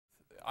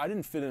I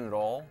didn't fit in at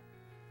all.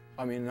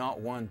 I mean, not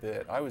one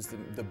bit. I was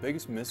the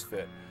biggest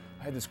misfit.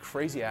 I had this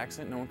crazy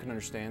accent, no one could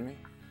understand me.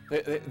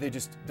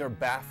 They're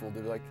baffled.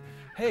 They're like,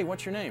 hey,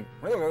 what's your name?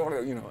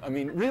 You know, I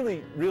mean,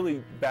 really,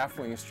 really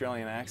baffling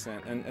Australian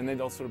accent. And they'd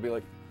all sort of be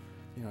like,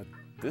 you know,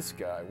 this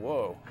guy,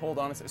 whoa, hold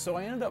on a second. So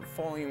I ended up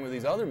falling in with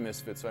these other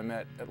misfits I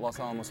met at Los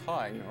Alamos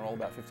High, you know, all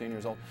about 15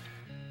 years old.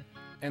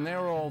 And they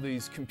were all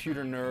these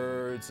computer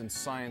nerds and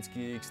science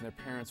geeks, and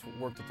their parents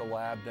worked at the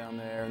lab down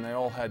there, and they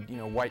all had, you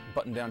know, white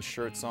button-down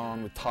shirts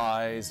on with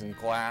ties and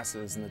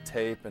glasses and the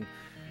tape, and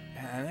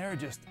they were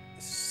just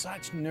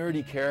such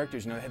nerdy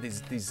characters. You know, they had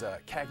these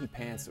khaki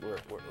pants that were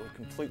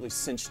completely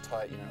cinched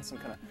tight, you know, some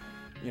kind of,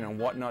 you know,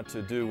 what not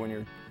to do when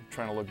you're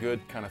trying to look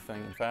good kind of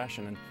thing in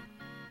fashion.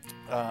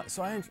 And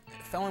so I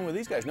fell in with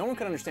these guys. No one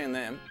could understand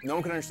them, no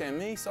one could understand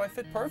me, so I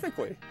fit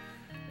perfectly.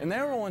 And they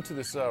were all into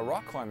this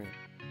rock climbing.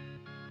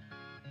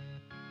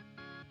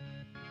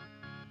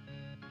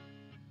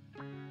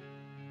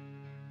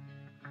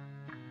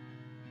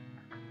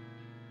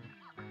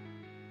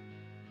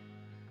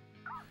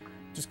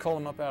 Just call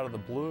them up out of the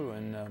blue,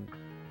 and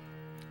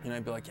you know,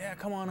 I'd be like, yeah,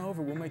 come on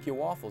over, we'll make you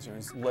waffles. You know,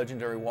 these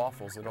legendary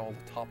waffles that all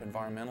the top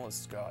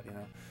environmentalists got, you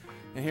know.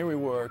 And here we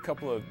were, a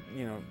couple of,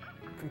 you know,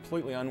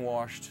 completely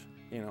unwashed,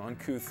 you know,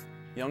 uncouth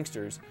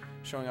youngsters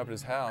showing up at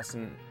his house,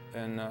 and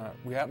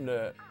we happened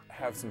to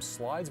have some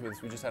slides with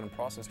us. We just had them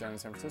processed down in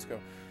San Francisco.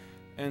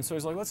 And so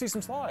he's like, let's see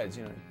some slides.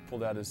 You know, he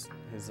pulled out his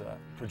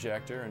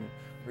projector, and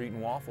we're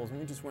eating waffles, and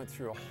we just went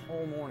through a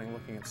whole morning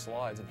looking at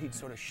slides, and he'd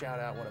sort of shout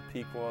out what a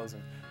peak was,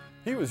 and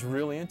he was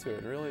really into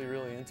it, really,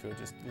 really into it.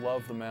 Just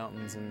loved the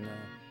mountains, and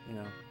you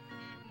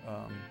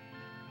know,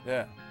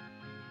 yeah.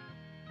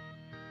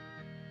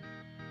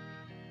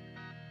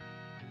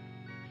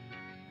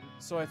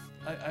 So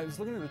I was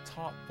looking at the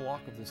top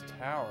block of this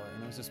tower,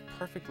 and it was this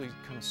perfectly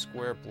kind of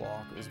square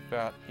block. It was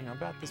about, you know,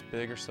 about this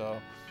big or so.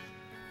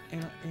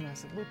 And you know, I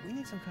said, look, we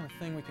need some kind of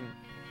thing we can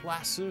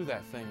lasso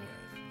that thing with.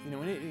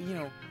 You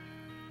know,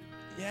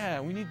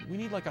 yeah, we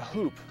need like a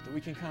hoop that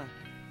we can kind of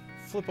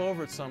flip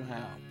over it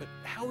somehow. But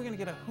how are we going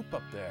to get a hoop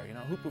up there? You know,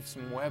 a hoop with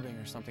some webbing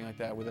or something like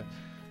that, with a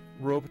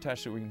rope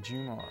attached to it we can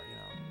jumar, you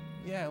know.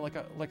 Yeah, like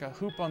a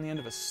hoop on the end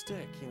of a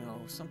stick, you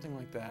know, something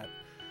like that.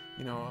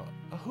 You know,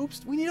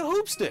 we need a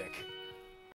hoop stick.